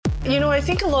I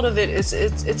think a lot of it is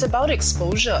it's about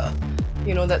exposure.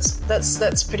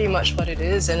 That's pretty much what it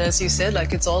is. And as you said,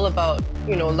 like it's all about,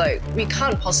 like we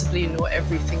can't possibly know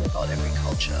everything about every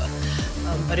culture.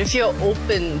 But if you're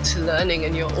open to learning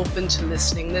and you're open to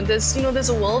listening, then there's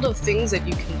a world of things that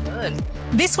you can learn.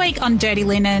 This week on Dirty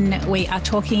Linen, we are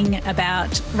talking about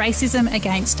racism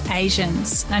against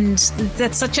Asians. And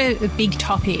that's such a big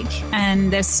topic,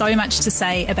 and there's so much to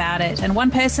say about it. And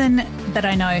one person that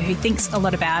I know who thinks a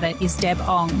lot about it is Deb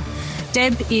Ong.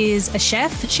 Deb is a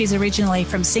chef. She's originally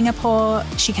from Singapore.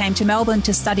 She came to Melbourne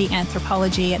to study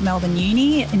anthropology at Melbourne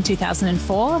Uni in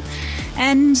 2004.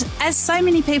 And as so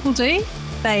many people do,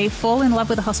 they fall in love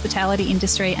with the hospitality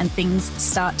industry and things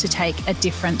start to take a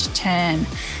different turn.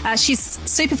 She's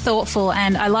super thoughtful,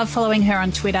 and I love following her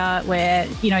on Twitter where,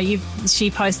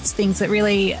 she posts things that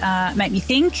really make me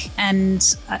think,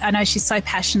 and I know she's so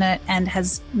passionate and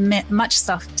has much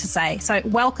stuff to say. So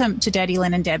welcome to Dirty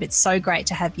Linen, Deb. It's so great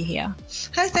to have you here.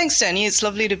 Hi, thanks, Danny. It's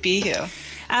lovely to be here.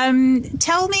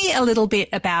 Tell me a little bit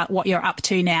about what you're up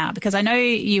to now, because I know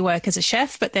you work as a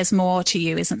chef, but there's more to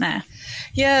you, isn't there?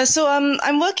 Yeah, so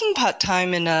I'm working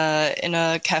part-time in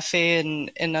a cafe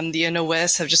in the inner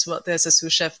west. I've just worked there as a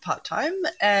sous chef part-time,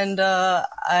 and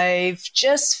I've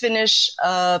just finished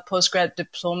a postgrad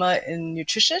diploma in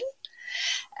nutrition,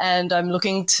 and I'm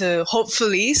looking to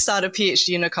hopefully start a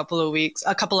PhD in a couple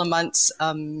of months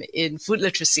in food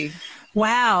literacy.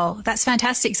 Wow, that's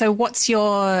fantastic. So what's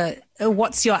your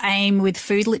aim with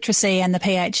food literacy and the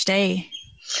PhD?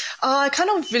 I kind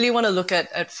of really want to look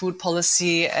at food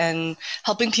policy and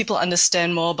helping people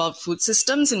understand more about food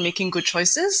systems and making good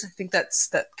choices. I think that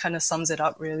kind of sums it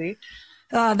up, really.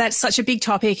 Oh, that's such a big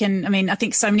topic. And I mean, I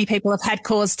think so many people have had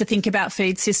cause to think about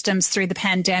food systems through the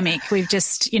pandemic. We've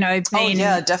just, been... Oh,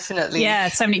 yeah, definitely. Yeah,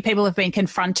 so many people have been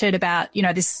confronted about,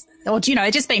 this, or,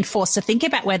 just been forced to think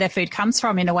about where their food comes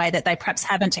from in a way that they perhaps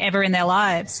haven't ever in their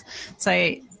lives.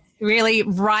 So really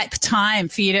ripe time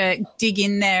for you to dig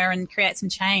in there and create some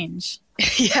change.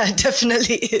 Yeah, it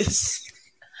definitely is.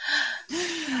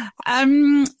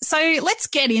 So let's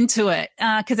get into it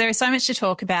because there is so much to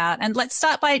talk about. And let's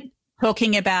start by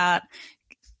talking about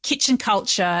kitchen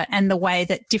culture and the way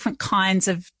that different kinds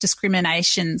of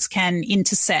discriminations can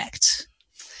intersect.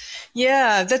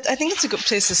 Yeah, I think it's a good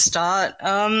place to start.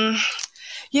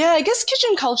 Yeah, I guess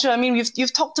kitchen culture, I mean,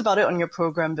 you've talked about it on your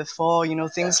program before,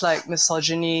 things like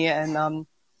misogyny and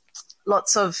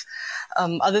lots of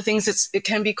other things. It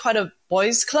can be quite a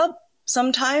boys' club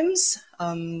sometimes.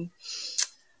 And,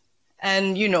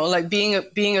 like being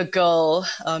a girl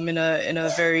in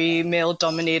a very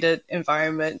male-dominated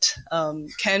environment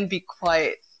can be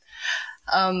quite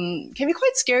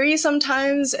scary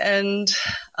sometimes. And,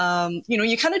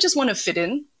 you kind of just want to fit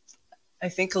in, I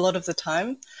think, a lot of the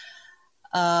time.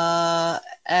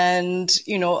 And,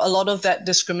 a lot of that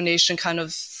discrimination kind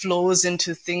of flows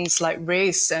into things like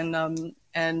race and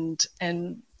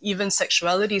even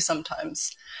sexuality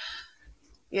sometimes.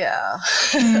 Yeah.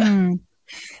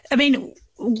 I mean,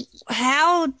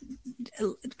 have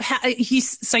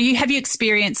you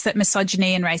experienced that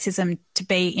misogyny and racism to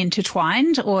be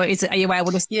intertwined, or are you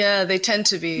able to? Yeah, they tend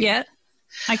to be. Yeah.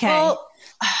 Okay. Well,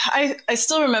 I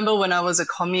still remember when I was a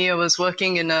commie, I was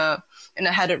working in a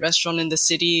Haddock restaurant in the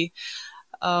city.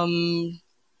 And,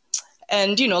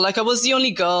 I was the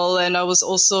only girl, and I was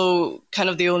also kind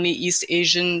of the only East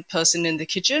Asian person in the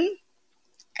kitchen.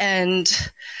 And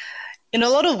in a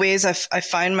lot of ways, I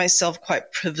find myself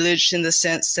quite privileged in the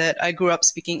sense that I grew up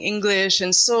speaking English.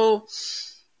 And so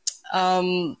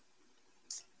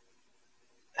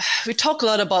we talk a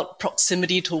lot about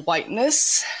proximity to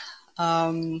whiteness,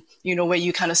 where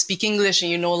you kind of speak English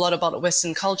and you know a lot about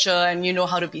Western culture and you know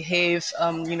how to behave,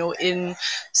 in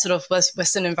sort of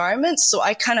Western environments. So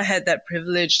I kind of had that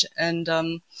privilege. And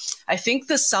I think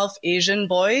the South Asian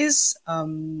boys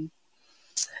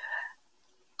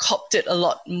copped it a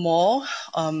lot more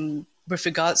with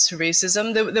regards to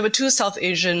racism. There were two South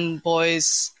Asian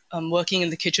boys working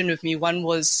in the kitchen with me. One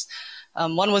was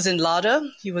in larder.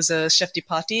 He was a chef de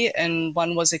partie, and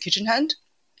one was a kitchen hand.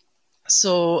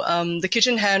 So the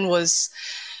kitchen hand was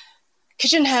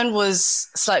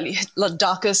slightly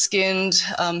darker skinned.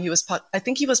 I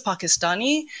think he was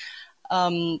Pakistani.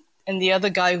 And the other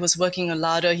guy who was working a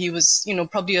larder, he was,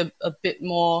 probably a bit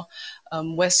more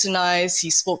westernized.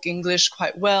 He spoke English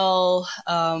quite well.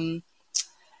 And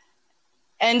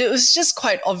it was just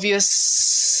quite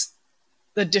obvious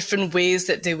the different ways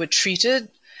that they were treated.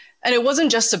 And it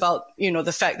wasn't just about,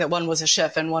 the fact that one was a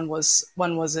chef and one was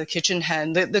a kitchen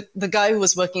hand. The guy who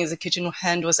was working as a kitchen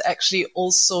hand was actually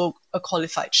also a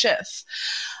qualified chef.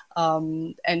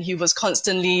 And he was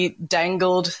constantly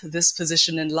dangled this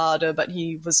position in Larder, but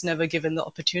he was never given the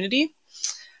opportunity.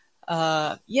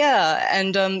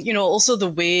 And also the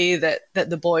way that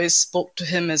the boys spoke to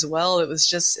him as well, it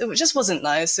just wasn't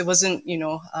nice. It wasn't,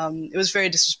 it was very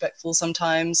disrespectful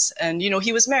sometimes. And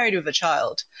he was married with a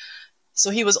child, so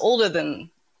he was older than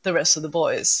the rest of the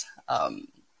boys.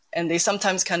 And they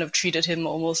sometimes kind of treated him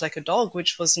almost like a dog,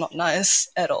 which was not nice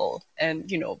at all. And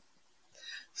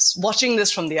watching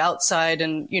this from the outside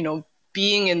and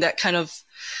being in that kind of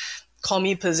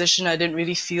commie position, I didn't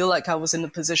really feel like I was in a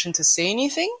position to say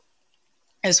anything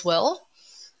as well.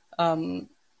 And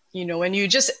you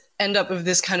just end up with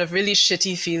this kind of really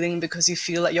shitty feeling because you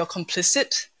feel like you're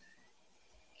complicit,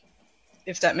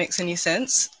 if that makes any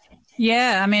sense.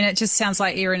 Yeah, I mean, it just sounds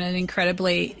like you're in an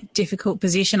incredibly difficult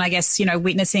position. I guess,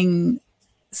 witnessing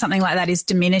something like that is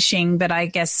diminishing, but I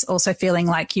guess also feeling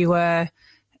like you have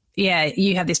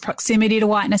this proximity to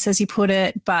whiteness, as you put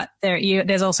it, but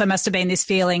there's also must have been this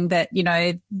feeling that,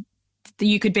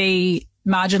 you could be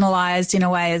marginalized in a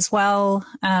way as well.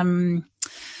 And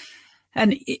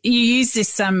you use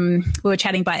this, we were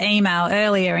chatting by email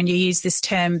earlier, and you use this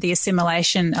term, the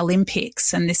assimilation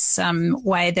Olympics, and this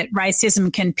way that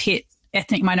racism can pit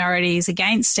ethnic minorities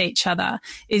against each other.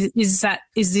 Is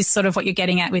this sort of what you're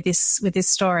getting at with this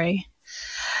story?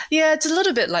 Yeah, it's a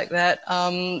little bit like that.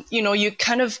 You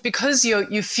kind of, because you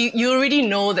already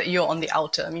know that you're on the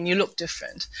outer. I mean, you look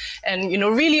different, and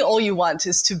really all you want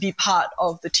is to be part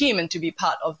of the team and to be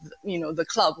part of the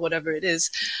club, whatever it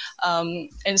is. And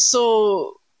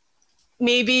so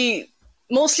maybe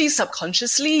mostly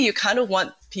subconsciously, you kind of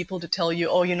want people to tell you,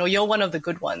 oh, you're one of the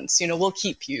good ones. We'll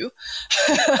keep you.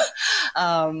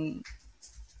 And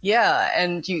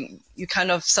you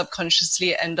kind of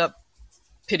subconsciously end up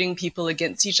pitting people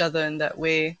against each other in that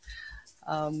way.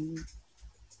 I've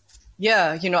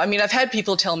had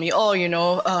people tell me, oh,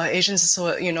 Asians are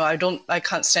so, I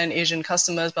can't stand Asian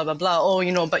customers, blah, blah, blah.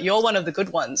 Oh, but you're one of the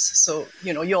good ones. So,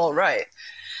 you're all right.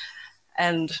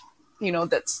 And,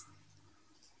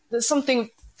 there's something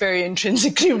very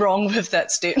intrinsically wrong with that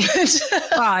statement.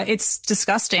 It's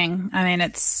disgusting. I mean,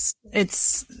 it's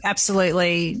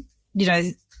absolutely,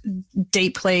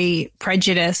 deeply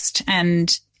prejudiced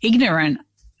and ignorant.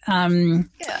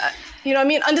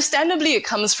 Understandably it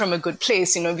comes from a good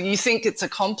place. You think it's a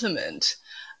compliment,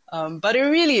 but it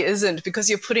really isn't, because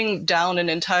you're putting down an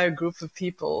entire group of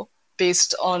people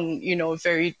based on,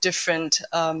 very different,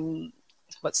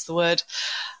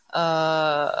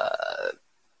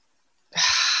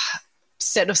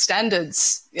 set of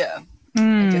standards. I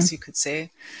guess you could say.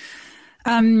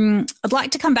 I'd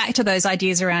like to come back to those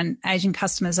ideas around Asian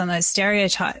customers and those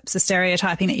stereotypes, the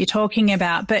stereotyping that you're talking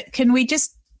about. But can we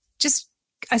just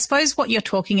I suppose what you're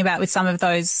talking about with some of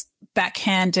those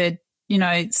backhanded,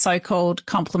 so-called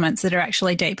compliments that are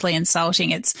actually deeply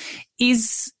insulting,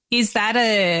 is that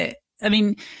a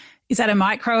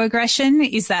microaggression?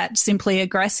 Is that simply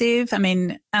aggressive? I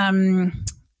mean,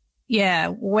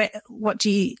 what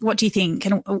do you think?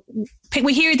 And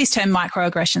we hear this term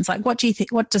microaggressions. Like, what do you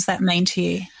think? What does that mean to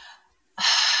you?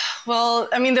 Well,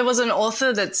 I mean, there was an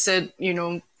author that said,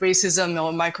 racism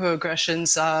or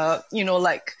microaggressions are,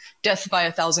 like death by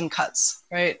 1,000 cuts,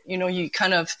 right? You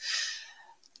kind of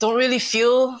don't really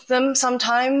feel them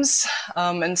sometimes.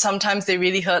 And sometimes they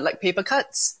really hurt like paper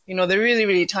cuts. They're really,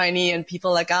 really tiny, and people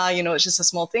are like, it's just a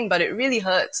small thing, but it really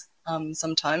hurts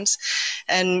sometimes.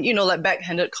 And, like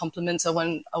backhanded compliments are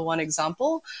one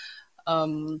example.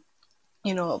 Things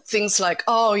like,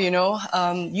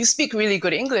 you speak really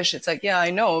good English. It's like, yeah,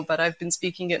 I know, but I've been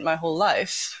speaking it my whole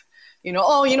life.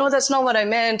 That's not what I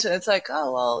meant. And it's like,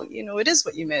 oh, well, it is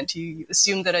what you meant. You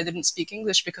assumed that I didn't speak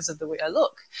English because of the way I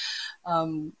look.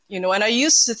 And I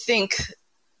used to think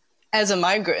as a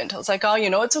migrant, I was like, oh,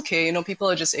 it's okay.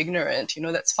 People are just ignorant.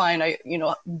 That's fine.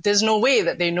 There's no way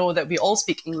that they know that we all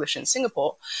speak English in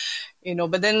Singapore.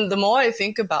 But then the more I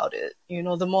think about it,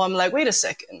 the more I'm like, wait a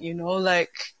second,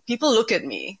 like people look at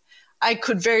me. I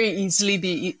could very easily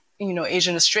be,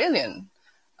 Asian Australian,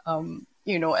 and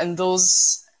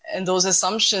those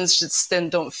assumptions just then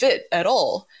don't fit at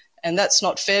all. And that's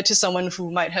not fair to someone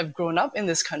who might have grown up in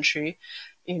this country,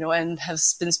 and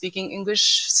has been speaking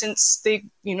English since they,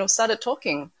 started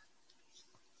talking.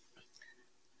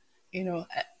 And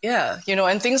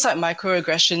things like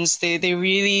microaggressions, they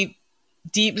really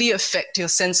deeply affect your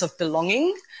sense of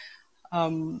belonging,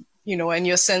 and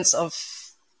your sense of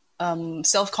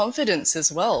self-confidence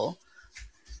as well.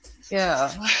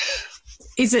 Yeah.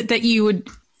 Is it that you would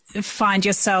find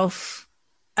yourself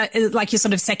like you're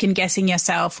sort of second guessing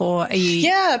yourself, or are you?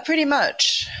 Yeah, pretty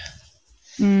much.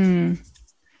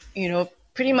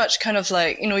 Pretty much kind of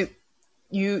like,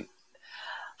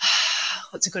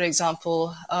 what's a good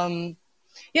example?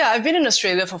 I've been in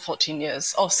Australia for 14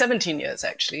 years, or 17 years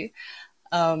actually.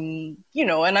 And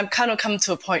I'm kind of come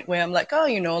to a point where I'm like,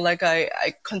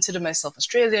 I consider myself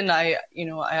Australian. I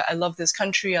love this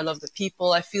country. I love the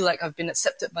people. I feel like I've been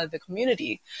accepted by the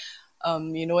community.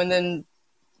 And then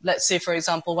let's say, for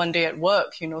example, one day at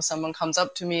work, someone comes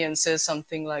up to me and says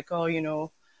something like, where are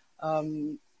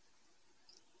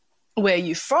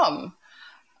you from?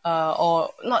 Or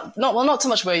not so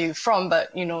much where are you from,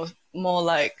 but, more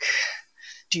like,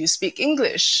 do you speak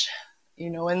English?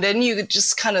 And then you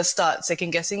just kind of start second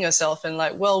guessing yourself and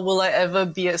like, well, will I ever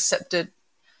be accepted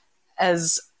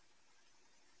as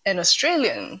an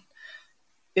Australian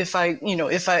if I'm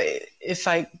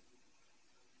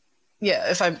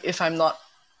not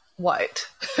white?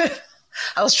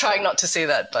 I was trying not to say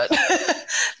that, but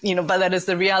but that is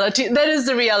the reality. That is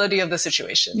the reality of the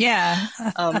situation. Yeah,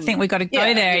 I think we got to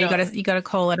go there. You got to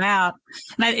call it out.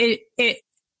 And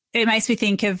it makes me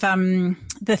think of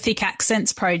the Thick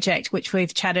Accents project, which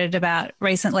we've chatted about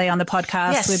recently on the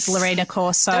podcast with Lorena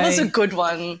Corso. That was a good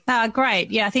one.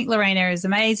 Great. Yeah, I think Lorena is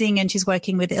amazing, and she's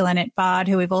working with Ilanette Bard,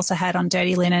 who we've also had on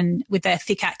Dirty Linen, with their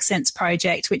Thick Accents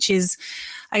project, which is,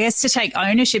 I guess, to take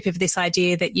ownership of this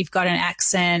idea that you've got an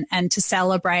accent and to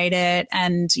celebrate it.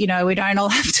 And, we don't all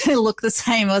have to look the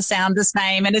same or sound the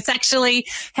same. And it's actually,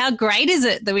 how great is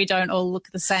it that we don't all look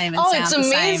the same and sound the same? Oh,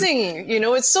 it's amazing.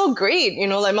 It's so great.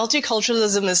 Like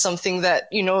multiculturalism is something that,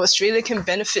 Australia can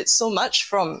benefit so much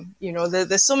from.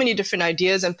 There's so many different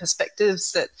ideas and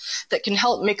perspectives that can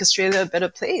help make Australia a better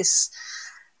place.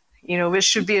 We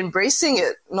should be embracing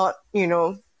it, not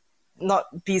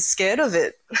be scared of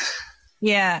it.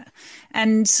 Yeah.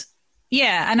 And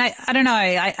I don't know.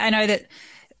 I know that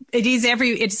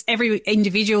it's every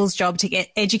individual's job to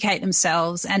educate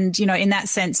themselves. And, in that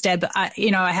sense, Deb, I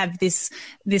have this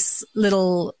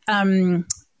little,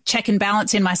 check and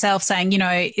balance in myself saying,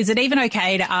 is it even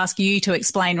okay to ask you to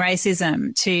explain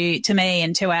racism to me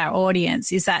and to our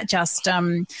audience? Is that just,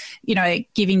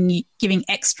 giving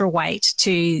extra weight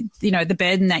to, the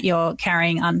burden that you're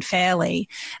carrying unfairly?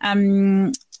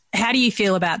 How do you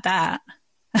feel about that?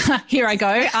 Here I go,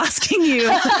 asking you,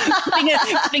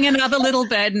 putting another little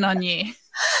burden on you.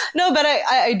 No, but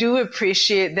I do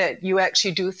appreciate that you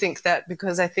actually do think that,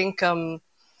 because I think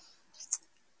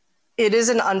it is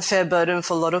an unfair burden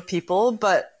for a lot of people,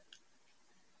 but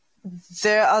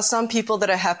there are some people that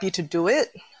are happy to do it.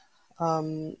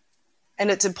 And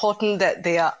it's important that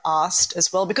they are asked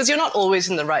as well, because you're not always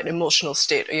in the right emotional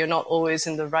state, or you're not always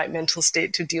in the right mental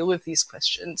state to deal with these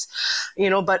questions,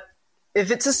 but if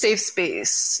it's a safe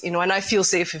space, and I feel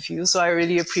safe with you, so I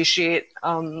really appreciate,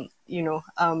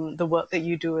 the work that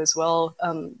you do as well,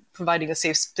 providing a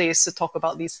safe space to talk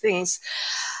about these things,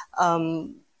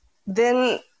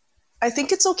 then I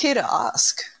think it's okay to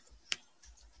ask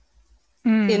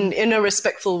in a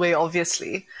respectful way,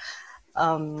 obviously.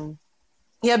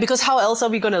 Because how else are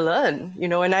we going to learn,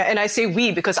 and I say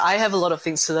we, because I have a lot of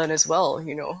things to learn as well,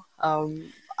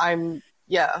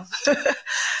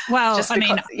 Well,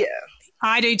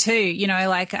 I do too,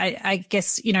 I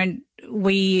guess,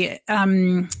 we,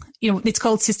 it's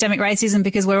called systemic racism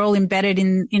because we're all embedded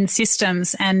in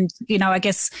systems. And, I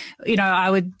guess, I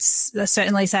would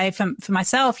certainly say for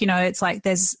myself, it's like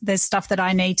there's stuff that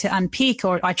I need to unpick,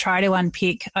 or I try to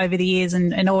unpick over the years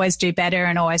and always do better,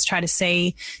 and always try to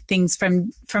see things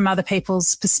from other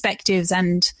people's perspectives,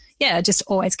 and just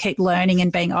always keep learning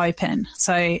and being open.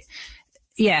 So,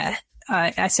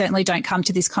 I certainly don't come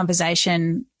to this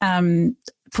conversation,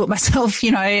 put myself,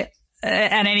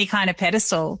 at any kind of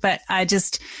pedestal, but I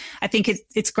think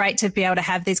it's great to be able to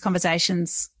have these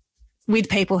conversations with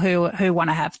people who want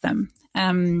to have them.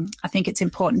 I think it's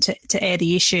important to air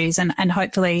the issues, and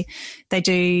hopefully they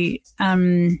do,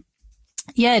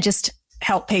 just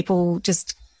help people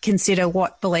just consider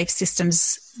what belief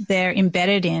systems they're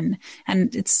embedded in.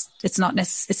 And it's not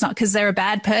because they're a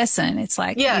bad person. It's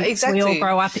like, exactly.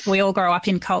 We all grow up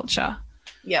in culture.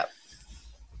 Yeah.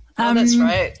 That's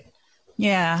right.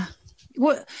 Yeah.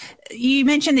 Well, you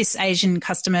mentioned this Asian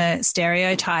customer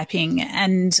stereotyping,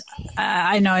 and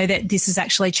I know that this has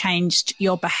actually changed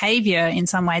your behaviour in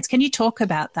some ways. Can you talk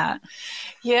about that?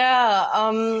 Yeah.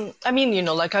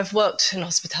 I've worked in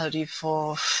hospitality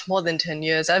for more than 10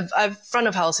 years. I've front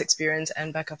of house experience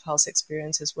and back of house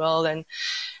experience as well. And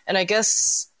I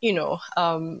guess,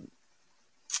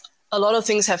 a lot of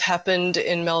things have happened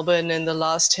in Melbourne in the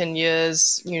last 10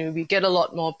 years. We get a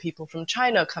lot more people from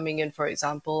China coming in, for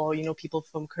example, or, people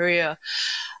from Korea.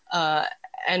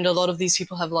 And a lot of these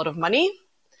people have a lot of money.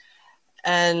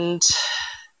 And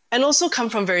and also come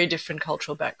from very different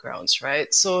cultural backgrounds,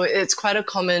 right? So it's quite a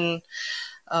common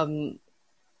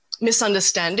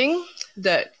misunderstanding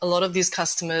that a lot of these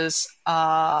customers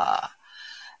are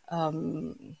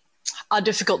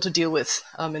difficult to deal with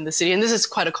in the city. And this is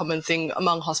quite a common thing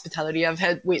among hospitality. I've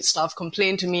had wait staff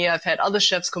complain to me. I've had other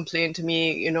chefs complain to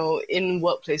me, you know, in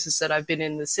workplaces that I've been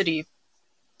in the city.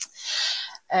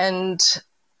 And,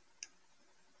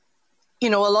 you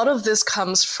know, a lot of this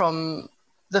comes from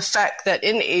the fact that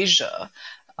in Asia,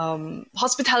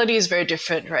 hospitality is very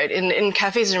different, right? In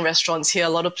cafes and restaurants here, a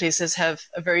lot of places have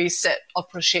a very set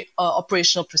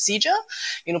operational procedure.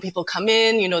 You know, people come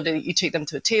in, you know, you take them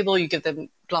to a table, you give them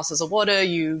glasses of water,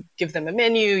 you give them a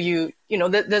menu, you know,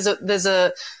 there's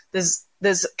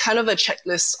kind of a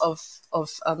checklist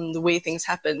of the way things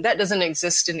happen. That doesn't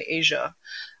exist in Asia,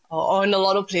 or in a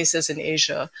lot of places in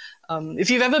Asia. If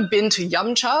you've ever been to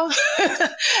Yum Cha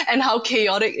and how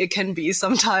chaotic it can be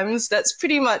sometimes, that's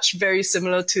pretty much very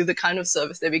similar to the kind of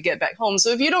service that we get back home. So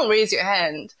if you don't raise your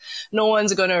hand, no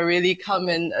one's going to really come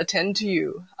and attend to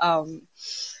you. And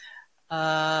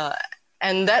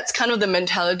that's kind of the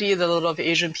mentality that a lot of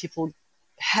Asian people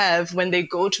have when they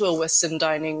go to a Western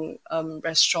dining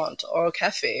restaurant or a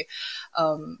cafe.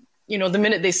 You know, the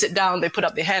minute they sit down, they put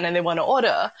up their hand and they want to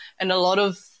order. And a lot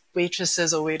of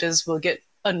waitresses or waiters will get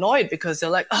annoyed because they're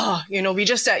like, oh, you know, we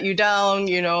just sat you down,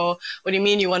 you know, what do you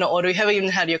mean you want to order? You haven't even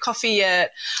had your coffee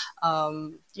yet.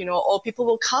 You know, or people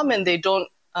will come and they don't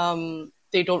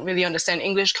really understand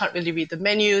English, can't really read the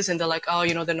menus, and they're like, oh,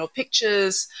 you know, there are no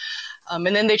pictures. And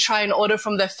then they try and order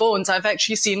from their phones. I've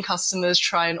actually seen customers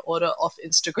try and order off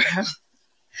Instagram.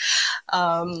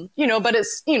 You know, but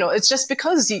it's just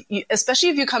because you, especially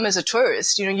if you come as a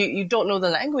tourist, you know, you don't know the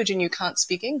language and you can't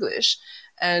speak English,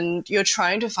 and you're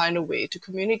trying to find a way to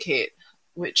communicate,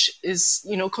 which is,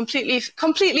 you know, completely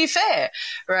fair,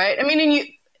 right? I mean, and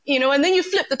you know, and then you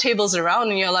flip the tables around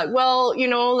and you're like, well, you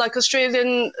know, like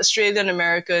Australian,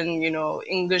 American, you know,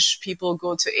 English people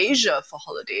go to Asia for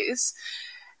holidays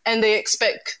and they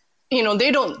expect, you know,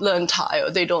 they don't learn Thai or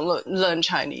they don't learn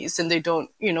Chinese, and they don't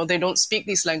speak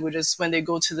these languages when they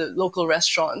go to the local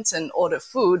restaurants and order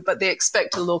food, but they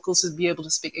expect the locals to be able to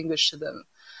speak English to them.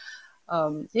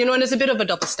 You know, and it's a bit of a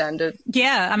double standard.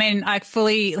 Yeah, I mean, I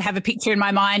fully have a picture in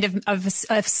my mind of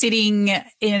sitting at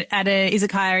a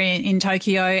izakaya in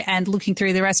Tokyo and looking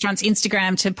through the restaurant's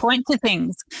Instagram to point to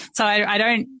things. So I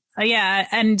don't, yeah,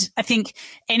 and I think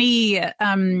any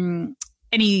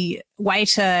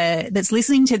waiter that's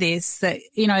listening to this, that,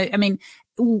 you know, I mean,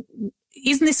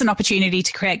 isn't this an opportunity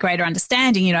to create greater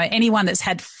understanding? You know, anyone that's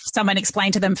had someone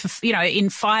explain to them for, you know, in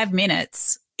 5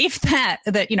 minutes, if that,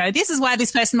 you know, this is why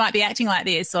this person might be acting like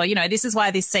this, or, you know, this is why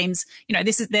this seems, you know,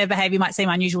 this is their behavior might seem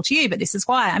unusual to you, but this is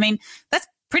why. I mean, that's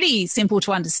pretty simple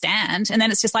to understand. And then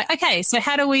it's just like, okay, so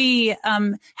how do we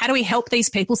help these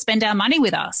people spend our money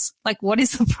with us? Like, what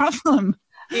is the problem?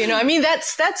 You know, I mean,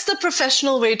 that's the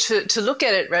professional way to look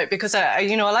at it, right? Because I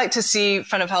like to see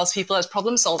front of house people as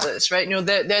problem solvers, right? You know,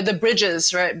 they're the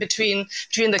bridges, right, between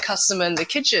the customer and the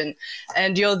kitchen,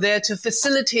 and you're there to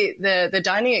facilitate the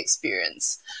dining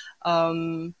experience.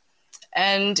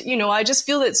 And, you know, I just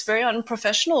feel it's very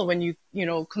unprofessional when you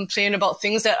know, complain about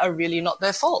things that are really not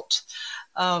their fault.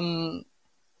 Yeah.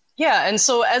 And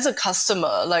so as a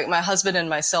customer, like my husband and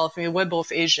myself, I mean, we're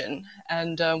both Asian,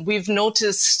 and we've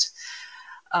noticed,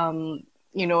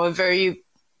 you know, a very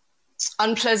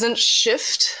unpleasant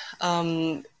shift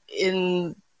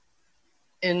in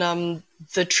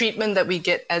the treatment that we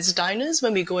get as diners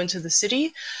when we go into the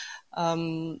city.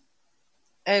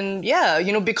 And yeah,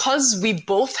 you know, because we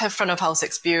both have front of house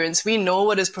experience, we know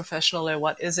what is professional and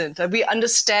what isn't. And we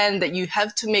understand that you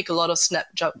have to make a lot of snap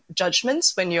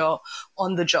judgments when you're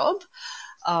on the job.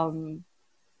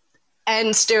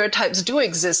 And stereotypes do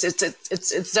exist.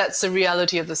 It's that's the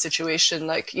reality of the situation.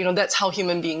 Like, you know, that's how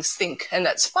human beings think, and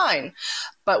that's fine.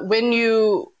 But when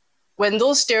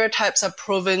those stereotypes are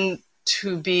proven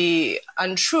to be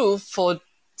untrue for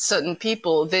certain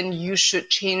people, then you should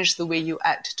change the way you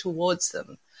act towards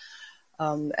them.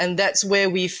 And that's where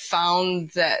we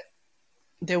found that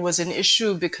there was an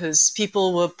issue, because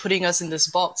people were putting us in this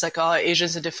box, like, oh,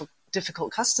 Asians are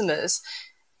difficult customers.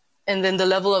 And then the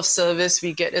level of service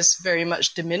we get is very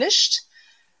much diminished.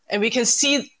 And we can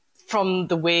see from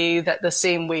the way that the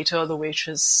same waiter or the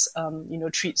waitress, you know,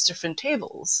 treats different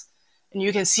tables. And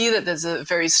you can see that there's a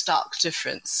very stark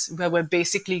difference, where we're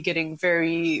basically getting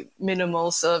very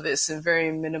minimal service and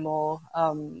very minimal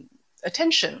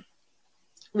attention,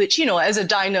 which, you know, as a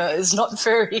diner is not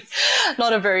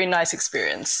a very nice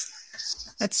experience.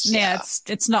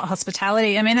 It's not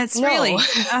hospitality. I mean, it's really,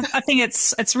 I think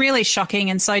it's really shocking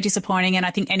and so disappointing. And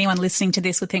I think anyone listening to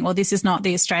this would think, well, this is not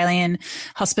the Australian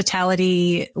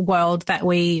hospitality world that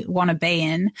we want to be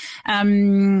in.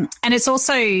 And it's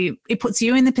also, it puts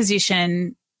you in the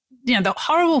position, the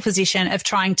horrible position of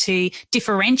trying to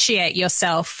differentiate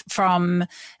yourself from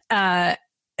a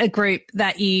group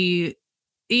that for you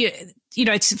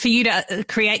to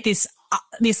create this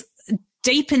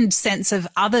deepened sense of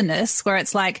otherness where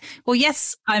it's like, well,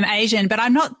 yes, I'm Asian, but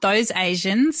I'm not those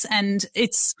Asians. And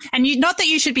not that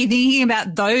you should be thinking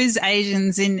about those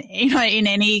Asians in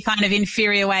any kind of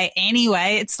inferior way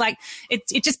anyway. It's like,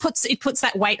 it just puts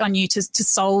that weight on you to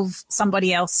solve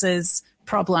somebody else's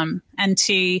problem and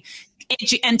to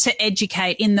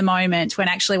educate in the moment when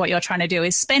actually what you're trying to do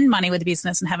is spend money with the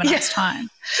business and have a nice time.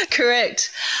 Correct.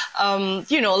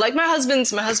 Like my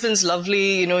husband's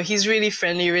lovely, he's really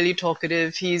friendly, really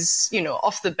talkative. He's,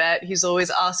 off the bat, he's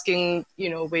always asking,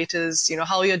 waiters,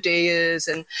 how your day is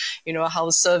and,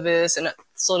 how's service and that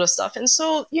sort of stuff. And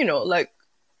so, like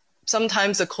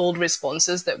sometimes the cold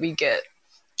responses that we get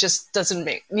just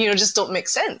don't make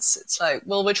sense. It's like,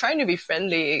 well, we're trying to be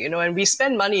friendly, and we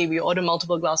spend money. We order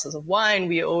multiple glasses of wine.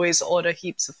 We always order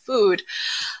heaps of food.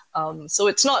 So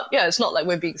it's not like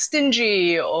we're being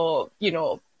stingy or,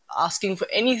 asking for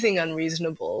anything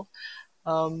unreasonable.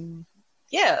 So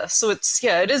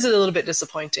it is a little bit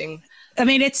disappointing. I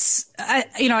mean,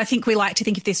 I think we like to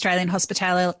think of the Australian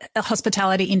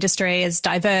hospitality industry as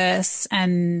diverse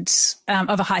and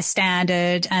of a high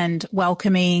standard and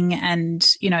welcoming.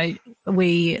 And,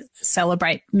 we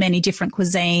celebrate many different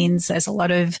cuisines. There's a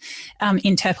lot of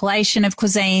interpolation of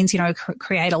cuisines,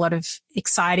 create a lot of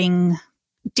exciting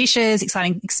dishes,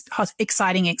 exciting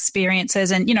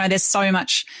experiences. And,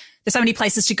 there's so many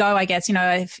places to go, I guess,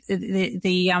 the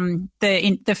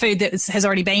food that has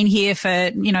already been here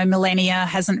for, millennia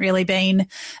hasn't really been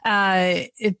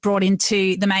brought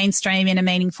into the mainstream in a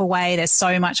meaningful way. There's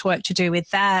so much work to do with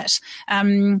that.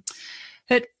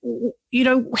 But,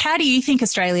 how do you think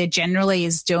Australia generally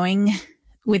is doing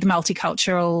with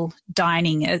multicultural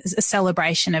dining, a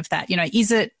celebration of that?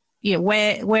 Is it,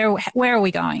 where are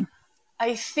we going?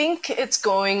 I think it's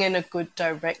going in a good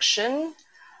direction.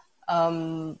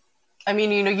 You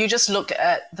just look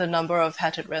at the number of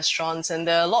hatted restaurants and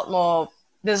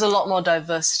there's a lot more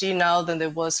diversity now than there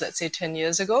was, let's say, 10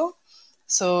 years ago.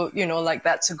 So,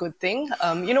 that's a good thing.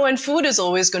 And food is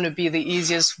always going to be the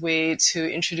easiest way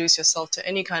to introduce yourself to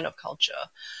any kind of culture.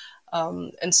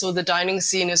 And so the dining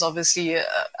scene is obviously,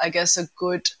 I guess, a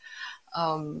good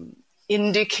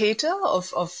indicator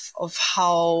of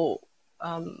how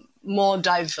more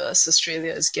diverse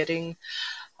Australia is getting.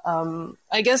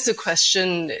 I guess the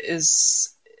question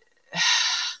is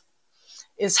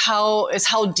how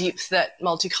deep that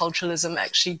multiculturalism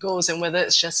actually goes and whether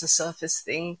it's just a surface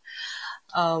thing.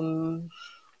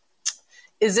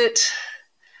 Is it?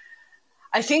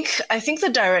 I think the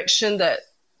direction that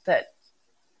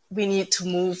we need to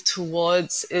move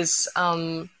towards is,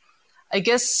 I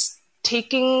guess,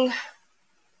 taking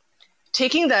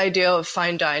the idea of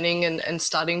fine dining and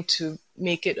starting to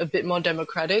make it a bit more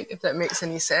democratic, if that makes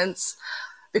any sense.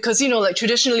 Because,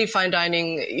 traditionally fine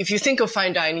dining, if you think of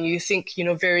fine dining, you think,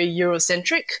 very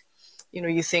Eurocentric.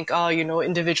 You think,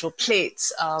 individual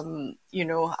plates,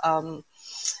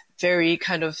 very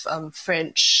kind of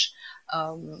French,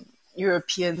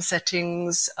 European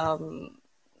settings,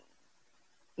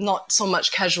 not so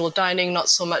much casual dining, not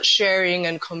so much sharing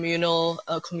and communal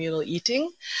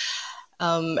eating.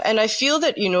 And I feel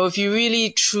that, if you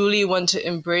really truly want to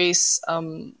embrace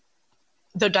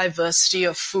the diversity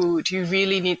of food, you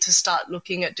really need to start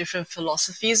looking at different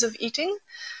philosophies of eating.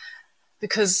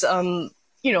 Because,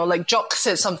 like Jock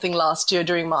said something last year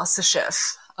during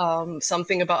MasterChef,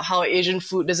 something about how Asian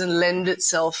food doesn't lend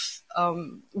itself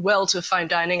well to fine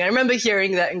dining. I remember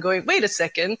hearing that and going, wait a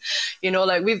second,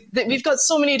 we've got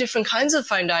so many different kinds of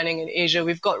fine dining in Asia.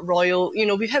 We've got royal,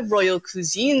 we have royal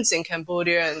cuisines in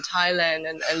Cambodia and Thailand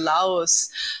and Laos.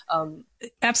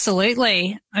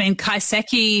 Absolutely. I mean,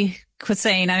 kaiseki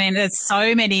cuisine. I mean, there's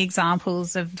so many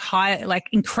examples of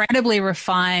incredibly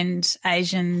refined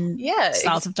Asian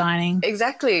styles of dining.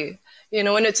 Exactly.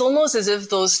 And it's almost as if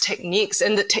those techniques,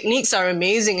 and the techniques are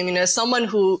amazing. I mean, as someone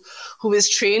who is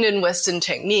trained in Western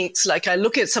techniques, like I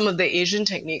look at some of the Asian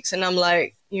techniques and I'm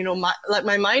like,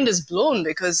 my mind is blown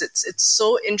because it's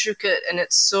so intricate and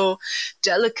it's so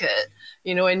delicate,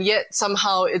 and yet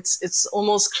somehow it's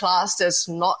almost classed as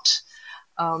not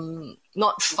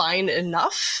fine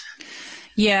enough.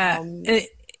 Yeah.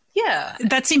 Yeah.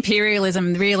 That's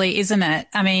imperialism, really, isn't it?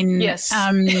 I mean, yes,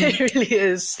 it really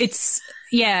is.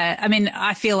 I mean,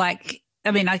 I feel like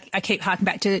I mean, I keep harking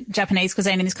back to Japanese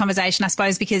cuisine in this conversation, I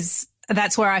suppose, because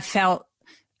that's where I felt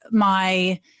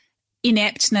my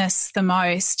ineptness the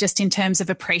most, just in terms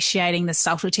of appreciating the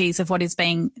subtleties of what is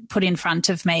being put in front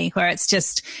of me, where it's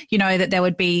just, you know, that there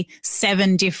would be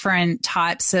 7 different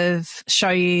types of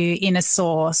shoyu in a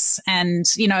sauce, and,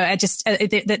 you know,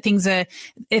 that things are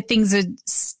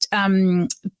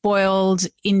boiled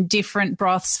in different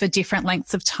broths for different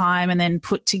lengths of time and then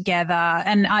put together.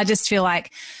 And I just feel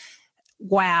like,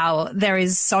 wow, there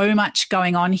is so much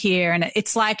going on here. And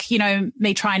it's like, you know,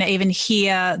 me trying to even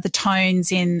hear the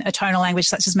tones in a tonal language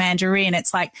such as Mandarin.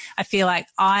 It's like, I feel like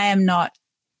I am not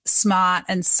smart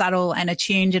and subtle and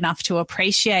attuned enough to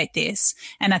appreciate this.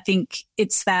 And I think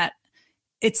it's that,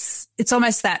 it's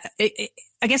almost that,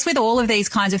 I guess with all of these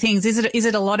kinds of things, is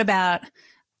it a lot about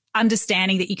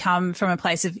understanding that you come from a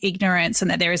place of ignorance and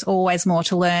that there is always more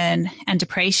to learn and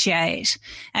appreciate,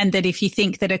 and that if you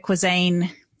think that a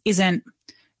cuisine isn't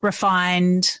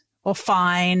refined or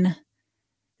fine,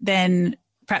 then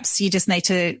perhaps you just need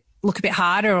to look a bit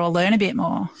harder or learn a bit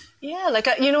more. Yeah, like,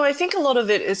 you know, I think a lot of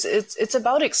it is it's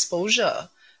about exposure.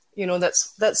 You know,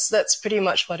 that's pretty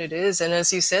much what it is. And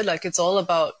as you said, like, it's all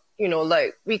about, you know,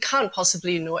 like, we can't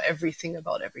possibly know everything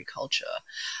about every culture.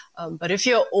 But if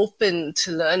you're open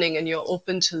to learning and you're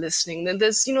open to listening, then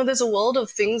there's a world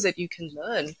of things that you can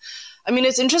learn. I mean,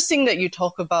 it's interesting that you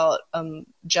talk about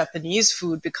Japanese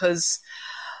food, because,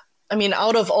 I mean,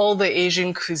 out of all the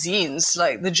Asian cuisines,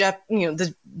 like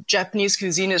the Japanese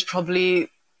cuisine is probably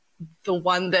the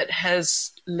one that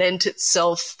has lent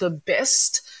itself the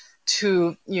best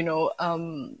to, you know,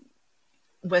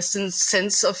 Western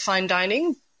sense of fine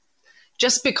dining,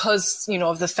 just because, you know,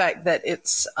 of the fact that it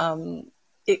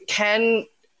can.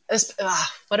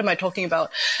 What am I talking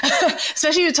about?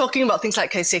 Especially you're talking about things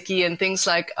like kaiseki and things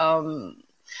like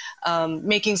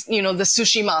making, you know, the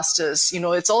sushi masters. You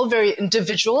know, it's all very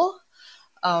individual.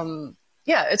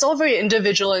 It's all very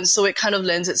individual, and so it kind of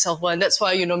lends itself well. And that's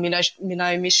why, you know,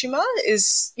 Minai Mishima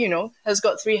is, you know, has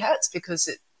got 3 hats, because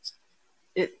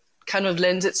it kind of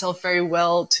lends itself very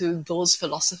well to those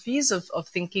philosophies of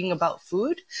thinking about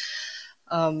food.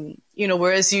 You know,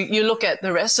 whereas you look at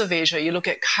the rest of Asia, you look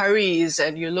at curries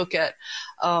and you look at,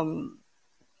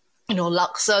 you know,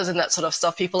 laksas and that sort of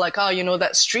stuff. People are like, oh, you know,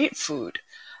 that's street food.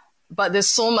 But there's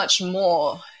so much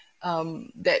more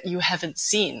that you haven't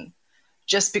seen,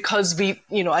 just because we,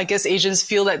 you know, I guess Asians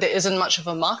feel that there isn't much of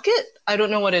a market. I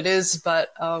don't know what it is,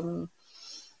 but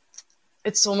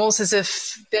it's almost as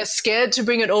if they're scared to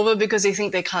bring it over because they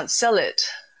think they can't sell it,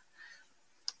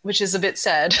 which is a bit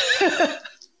sad.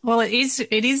 Well, it is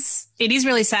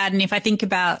really sad. And if I think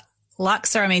about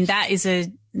laksa, I mean,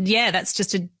 that's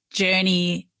just a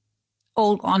journey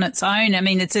all on its own. I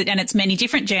mean, it's many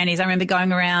different journeys. I remember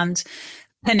going around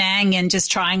Penang and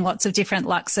just trying lots of different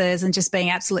laksas and just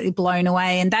being absolutely blown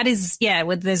away. And that is,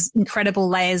 with there's incredible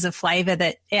layers of flavor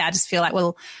that, I just feel like,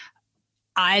 well,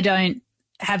 I don't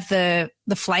have the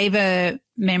flavor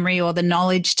memory or the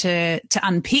knowledge to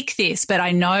unpick this, but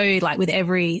I know, like, with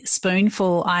every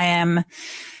spoonful I am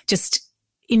just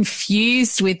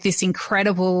infused with this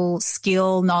incredible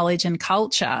skill, knowledge and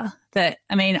culture that,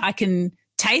 I mean, I can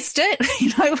taste it, you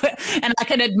know, and I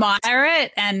can admire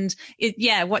it. And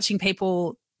watching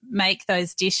people make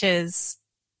those dishes,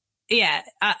 it's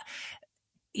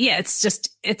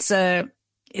a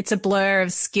blur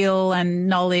of skill and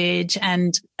knowledge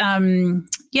and,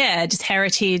 just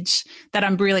heritage that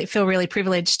I'm feel really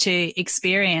privileged to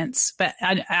experience. But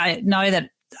I know that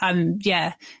I'm,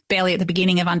 barely at the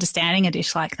beginning of understanding a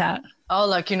dish like that. Oh,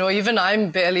 like, you know, even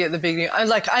I'm barely at the beginning.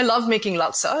 I love making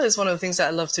laksa. It's one of the things that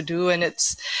I love to do. And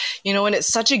it's, you know, and it's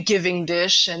such a giving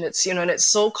dish, and it's, you know, and it's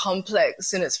so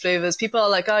complex in its flavors. People are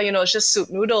like, oh, you know, it's just soup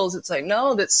noodles. It's like,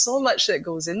 no, there's so much that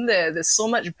goes in there. There's so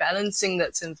much balancing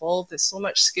that's involved. There's so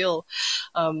much skill.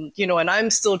 You know, and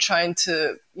I'm still trying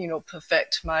to, you know,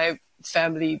 perfect my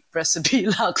family recipe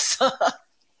laksa.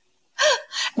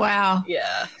 Wow.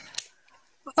 Yeah.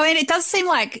 I mean, it does seem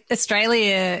like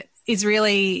Australia is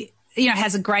really, you know,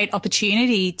 has a great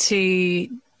opportunity to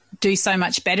do so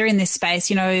much better in this space.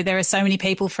 You know, there are so many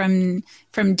people from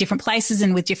different places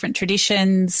and with different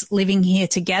traditions living here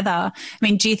together. I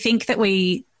mean, do you think that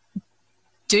we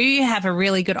do have a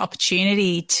really good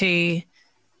opportunity to,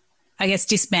 I guess,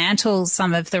 dismantle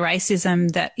some of the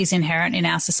racism that is inherent in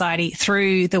our society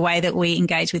through the way that we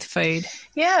engage with food?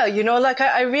 Yeah, you know, like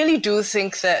I really do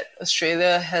think that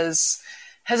Australia has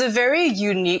has a very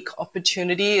unique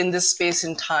opportunity in this space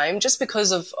and time, just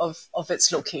because of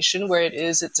its location where it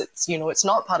is. It's it's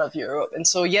not part of Europe, and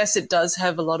so yes, it does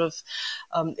have a lot of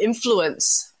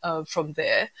influence from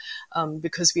there,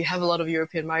 because we have a lot of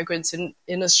European migrants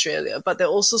in Australia, but there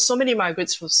are also so many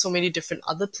migrants from so many different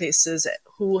other places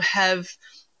who have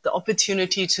the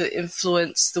opportunity to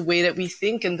influence the way that we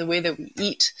think and the way that we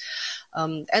eat,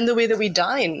 and the way that we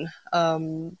dine.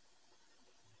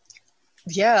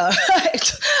 Yeah,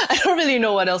 I don't really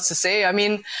know what else to say. I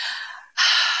mean,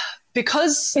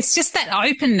 because it's just that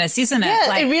openness, isn't it? Yeah,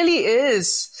 like, it really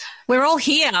is. We're all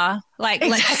here. Like,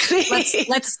 exactly.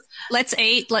 let's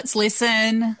eat. Let's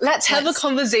listen. Let's have a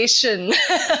conversation.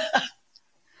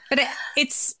 But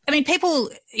it's, I mean, people,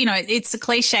 it's a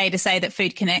cliche to say that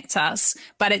food connects us,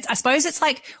 but I suppose it's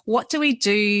like, what do we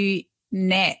do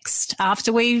next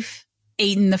after we've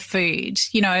eaten the food?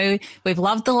 We've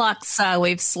loved the laksa,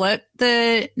 we've slurped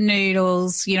the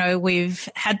noodles, we've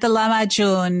had the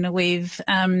lamajun, we've,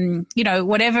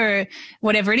 whatever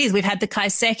it is, we've had the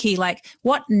kaiseki. Like,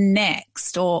 what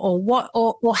next, or what,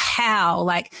 or how?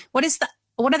 Like, what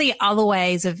are the other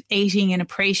ways of eating and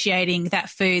appreciating that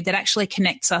food that actually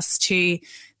connects us to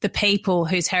the people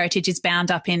whose heritage is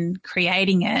bound up in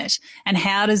creating it? And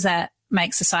how does that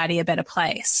make society a better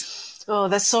place? Oh,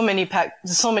 there's so many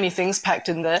things packed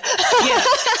in there. Yeah.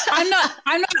 I'm not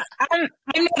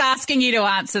asking you to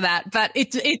answer that, but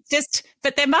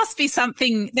but there must be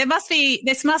something,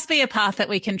 this must be a path that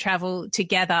we can travel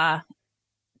together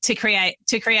to create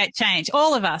change,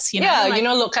 all of us, Yeah,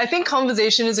 look, I think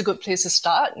conversation is a good place to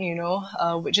start,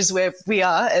 which is where we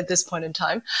are at this point in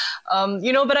time.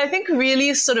 But I think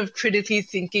really sort of critically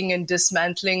thinking and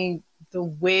dismantling the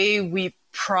way we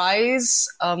prize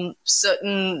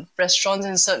certain restaurants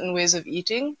and certain ways of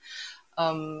eating,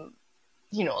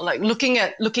 like looking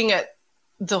at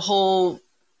the whole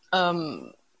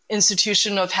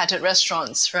institution of hatted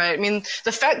restaurants, right? I mean,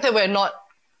 the fact that we're not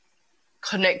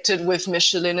connected with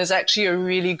Michelin is actually a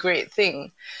really great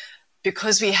thing,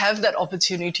 because we have that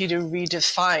opportunity to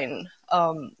redefine,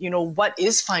 what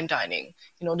is fine dining?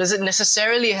 Does it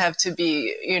necessarily have to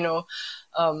be,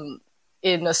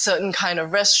 in a certain kind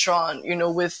of restaurant,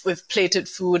 with plated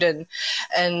food and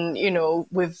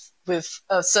with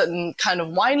a certain kind of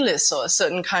wine list, or a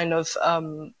certain kind of,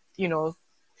 certain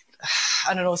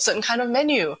kind of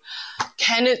menu?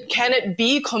 Can it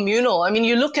be communal? I mean,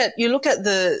 you look at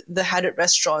the hatted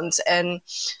restaurants, and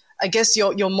I guess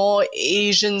your more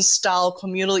Asian style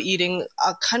communal eating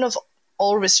are kind of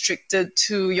all restricted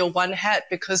to your one hat,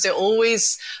 because they're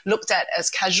always looked at as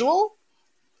casual.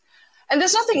 And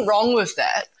there's nothing wrong with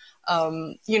that,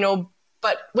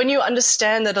 but when you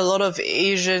understand that a lot of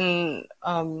Asian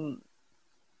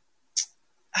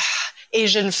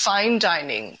fine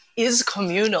dining is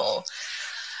communal,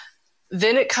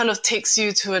 then it kind of takes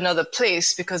you to another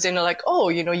place, because then you're like, oh,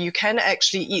 you can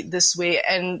actually eat this way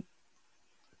and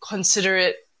consider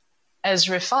it as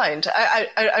refined.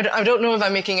 I don't know if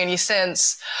I'm making any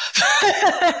sense.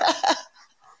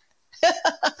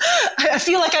 I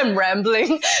feel like I'm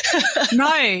rambling. No.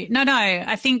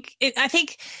 I think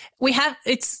we have,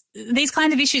 it's these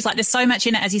kind of issues, like there's so much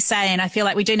in it, as you say, and I feel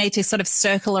like we do need to sort of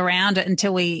circle around it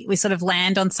until we sort of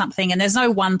land on something. And there's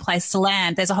no one place to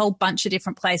land. There's a whole bunch of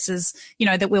different places,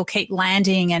 that we'll keep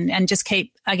landing and just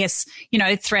keep, I guess,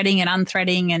 threading and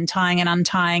unthreading and tying and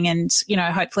untying, and,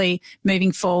 hopefully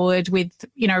moving forward with,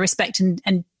 respect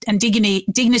and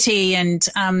dignity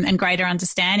and greater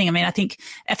understanding. I mean, I think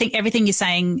everything you're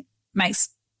saying makes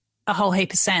a whole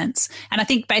heap of sense. And I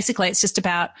think basically it's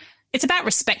about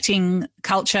respecting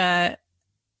culture,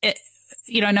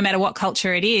 no matter what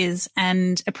culture it is,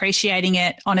 and appreciating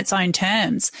it on its own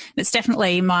terms. It's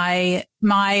definitely my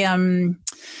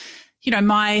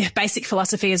basic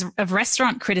philosophy of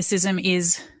restaurant criticism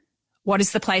is, what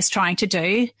is the place trying to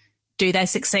do? Do they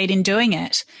succeed in doing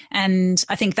it? And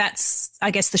I think that's,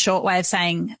 I guess, the short way of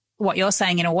saying what you're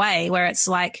saying, in a way, where it's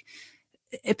like,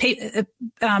 cuisines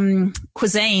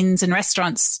and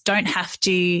restaurants don't have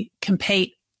to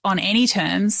compete on any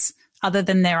terms other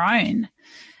than their own.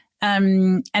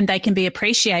 And they can be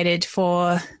appreciated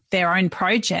for their own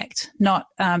project, not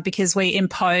because we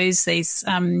impose these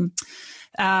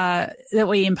that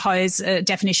we impose a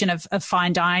definition of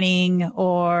fine dining,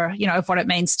 or, of what it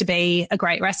means to be a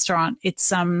great restaurant.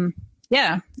 It's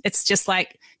it's just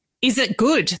like, is it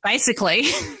good, basically?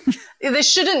 They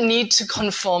shouldn't need to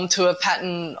conform to a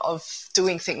pattern of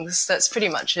doing things. That's pretty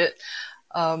much it.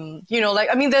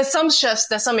 There's some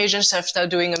Asian chefs that are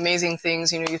doing amazing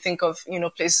things. You think of,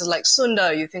 places like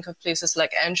Sunda, you think of places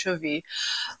like Anchovy,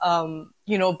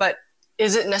 but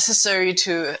is it necessary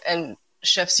to, and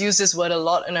chefs use this word a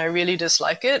lot and I really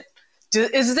dislike it.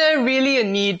 Is there really a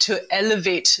need to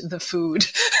elevate the food?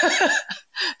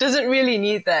 Does it really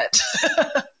need that?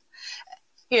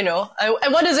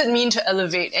 And what does it mean to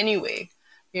elevate anyway?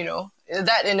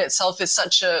 That in itself is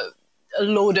such a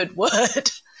loaded word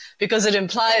because it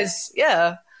implies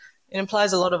a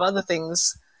lot of other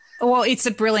things. Well, it's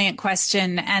a brilliant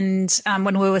question. And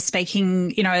when we were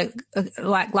speaking,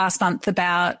 like last month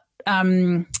about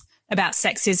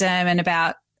sexism and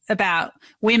about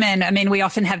women, I mean, we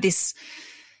often have this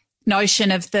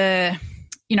notion of the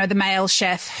male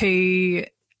chef who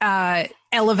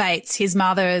elevates his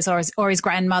mother's or his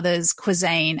grandmother's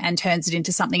cuisine and turns it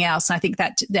into something else. And I think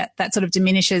that sort of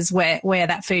diminishes where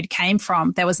that food came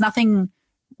from. There was nothing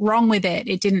wrong with it.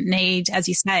 It didn't need, as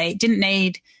you say,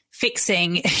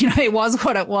 fixing. It was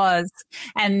what it was,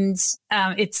 and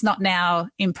it's not now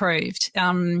improved.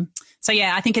 So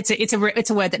yeah, I think it's a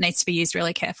word that needs to be used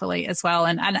really carefully as well.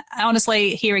 And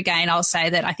honestly, here again, I'll say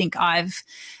that I think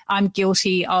I'm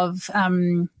guilty of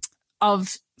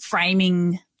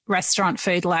framing restaurant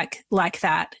food like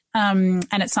that, and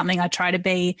it's something I try to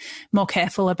be more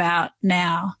careful about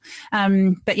now.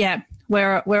 But yeah,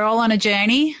 we're all on a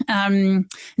journey.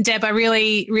 Deb, I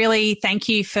really, really thank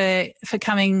you for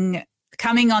coming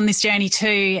on this journey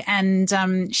too,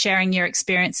 and sharing your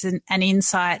experience and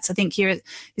insights. I think you're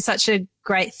such a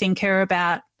great thinker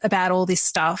about all this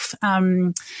stuff.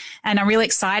 And I'm really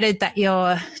excited that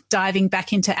you're diving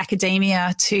back into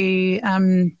academia to,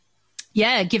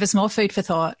 give us more food for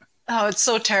thought. Oh, it's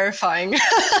so terrifying.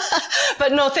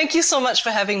 But no, thank you so much for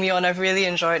having me on. I've really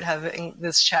enjoyed having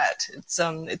this chat.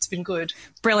 It's been good.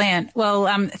 Brilliant.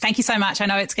 Well, thank you so much. I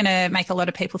know it's going to make a lot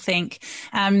of people think.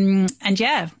 And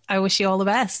yeah, I wish you all the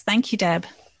best. Thank you, Deb.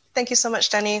 Thank you so much,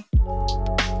 Danny.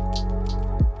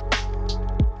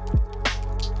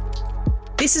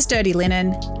 This is Dirty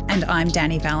Linen, and I'm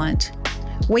Danny Vallant.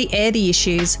 We air the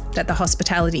issues that the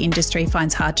hospitality industry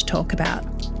finds hard to talk about.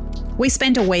 We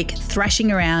spend a week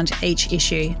thrashing around each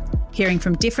issue, hearing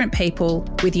from different people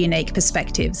with unique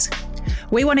perspectives.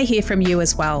 We want to hear from you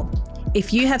as well.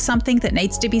 If you have something that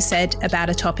needs to be said about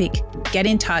a topic, get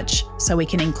in touch so we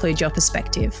can include your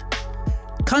perspective.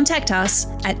 Contact us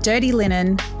at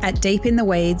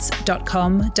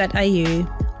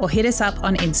dirtyLinen@deepintheweeds.com.au or hit us up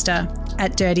on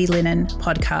Insta @Dirty Linen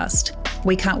Podcast.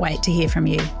 We can't wait to hear from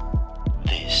you.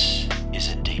 This